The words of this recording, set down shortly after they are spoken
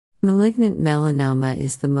Malignant melanoma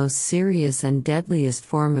is the most serious and deadliest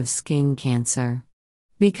form of skin cancer.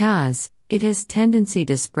 Because it has tendency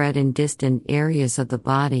to spread in distant areas of the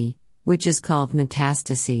body, which is called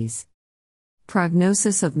metastases.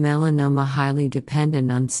 Prognosis of melanoma highly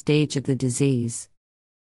dependent on stage of the disease.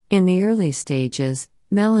 In the early stages,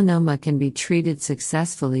 melanoma can be treated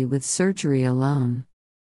successfully with surgery alone.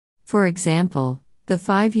 For example, the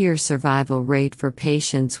 5-year survival rate for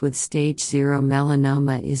patients with stage 0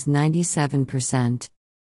 melanoma is 97%,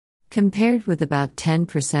 compared with about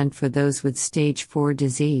 10% for those with stage 4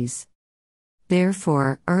 disease.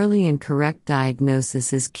 Therefore, early and correct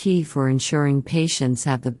diagnosis is key for ensuring patients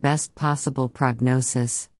have the best possible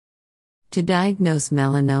prognosis. To diagnose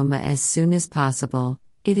melanoma as soon as possible,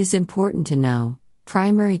 it is important to know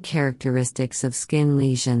primary characteristics of skin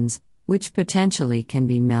lesions, which potentially can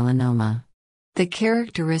be melanoma. The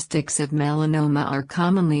characteristics of melanoma are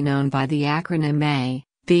commonly known by the acronym A,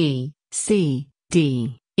 B, C,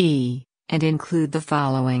 D, E, and include the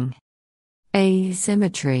following.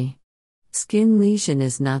 Asymmetry. Skin lesion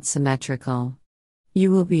is not symmetrical.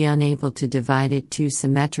 You will be unable to divide it to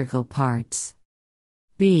symmetrical parts.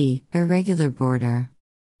 B. Irregular border.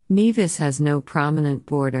 Nevus has no prominent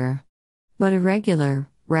border, but irregular,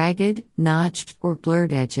 ragged, notched, or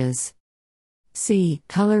blurred edges. C.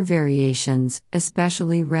 Color variations,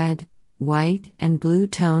 especially red, white, and blue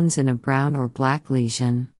tones in a brown or black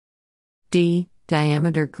lesion. D.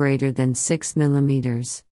 Diameter greater than 6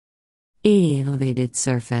 mm. E. Elevated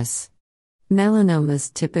surface.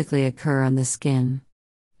 Melanomas typically occur on the skin.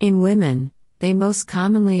 In women, they most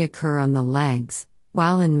commonly occur on the legs,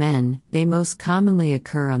 while in men, they most commonly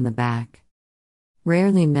occur on the back.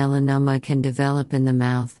 Rarely melanoma can develop in the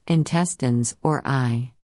mouth, intestines, or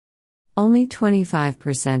eye. Only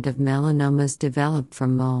 25% of melanomas develop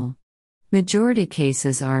from mole. Majority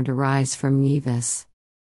cases arise from nevus.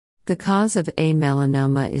 The cause of a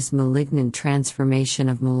melanoma is malignant transformation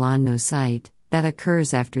of melanocyte that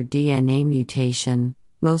occurs after DNA mutation,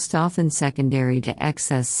 most often secondary to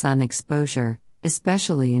excess sun exposure,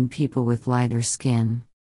 especially in people with lighter skin.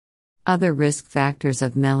 Other risk factors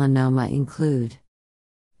of melanoma include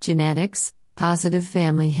genetics, positive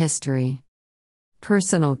family history,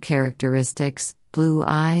 personal characteristics, blue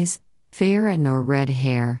eyes, fair and/or red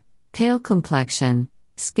hair, pale complexion,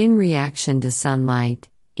 skin reaction to sunlight,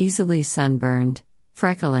 easily sunburned,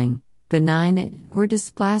 freckling, benign or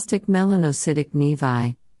dysplastic melanocytic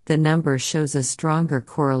nevi. The number shows a stronger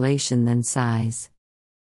correlation than size.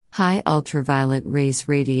 High ultraviolet rays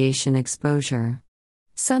radiation exposure.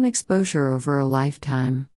 Sun exposure over a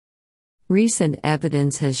lifetime. Recent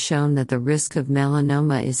evidence has shown that the risk of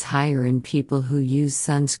melanoma is higher in people who use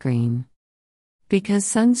sunscreen. Because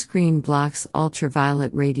sunscreen blocks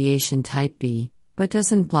ultraviolet radiation type B, but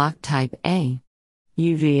doesn't block type A,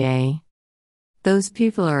 UVA, those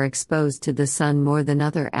people are exposed to the sun more than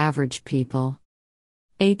other average people.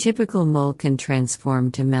 Atypical mole can transform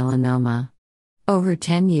to melanoma. Over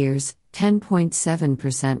 10 years,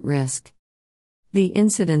 10.7% risk. The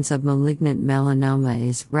incidence of malignant melanoma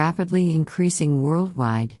is rapidly increasing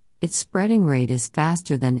worldwide. Its spreading rate is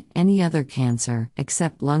faster than any other cancer,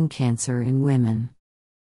 except lung cancer in women.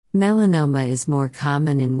 Melanoma is more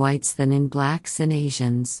common in whites than in blacks and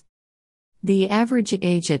Asians. The average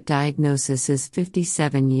age at diagnosis is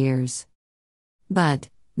 57 years. But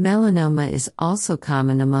melanoma is also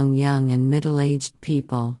common among young and middle-aged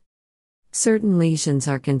people. Certain lesions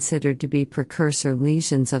are considered to be precursor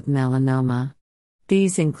lesions of melanoma.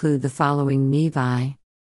 These include the following nevi.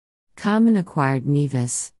 Common acquired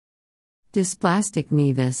nevus, dysplastic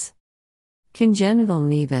nevus, congenital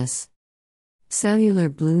nevus, cellular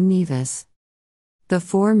blue nevus. The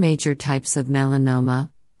 4 major types of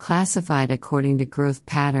melanoma, classified according to growth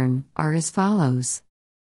pattern, are as follows.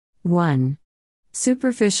 1.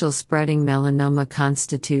 Superficial spreading melanoma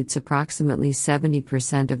constitutes approximately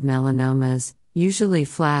 70% of melanomas, usually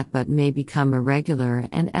flat but may become irregular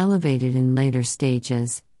and elevated in later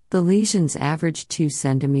stages. The lesions average 2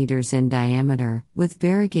 cm in diameter, with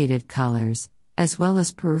variegated colors, as well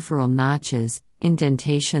as peripheral notches,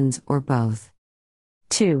 indentations, or both.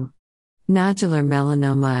 2. Nodular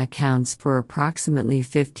melanoma accounts for approximately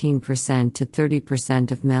 15% to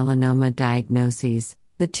 30% of melanoma diagnoses.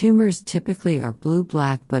 The tumors typically are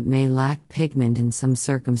blue-black but may lack pigment in some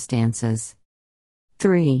circumstances.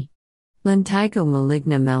 3. Lentigo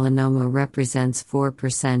maligna melanoma represents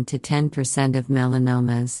 4% to 10% of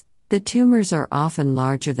melanomas. The tumors are often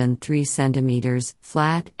larger than 3 cm,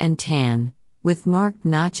 flat and tan, with marked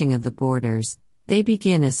notching of the borders. They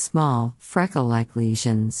begin as small, freckle-like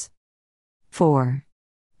lesions. 4.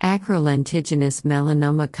 Acrolentiginous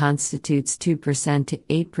melanoma constitutes 2% to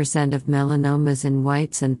 8% of melanomas in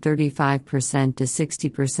whites and 35% to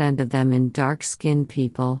 60% of them in dark-skinned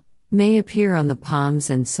people, may appear on the palms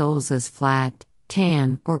and soles as flat,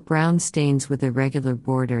 tan, or brown stains with irregular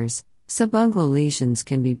borders. Subungual lesions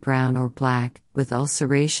can be brown or black, with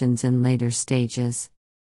ulcerations in later stages.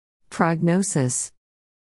 Prognosis.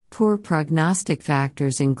 Poor prognostic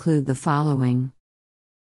factors include the following: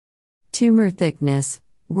 tumor thickness,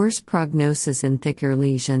 worse prognosis in thicker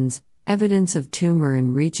lesions, evidence of tumor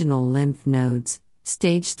in regional lymph nodes,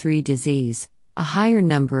 stage 3 disease, a higher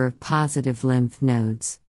number of positive lymph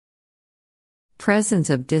nodes. Presence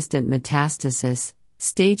of distant metastasis,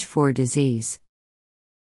 stage 4 disease.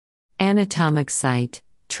 Anatomic site,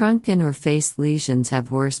 truncal or face lesions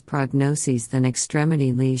have worse prognoses than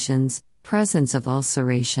extremity lesions, presence of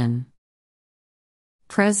ulceration.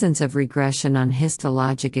 Presence of regression on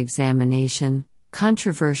histologic examination,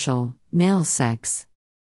 controversial, male sex.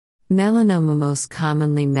 Melanoma most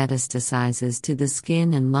commonly metastasizes to the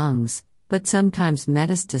skin and lungs, but sometimes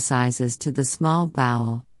metastasizes to the small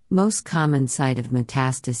bowel, most common site of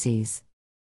metastases.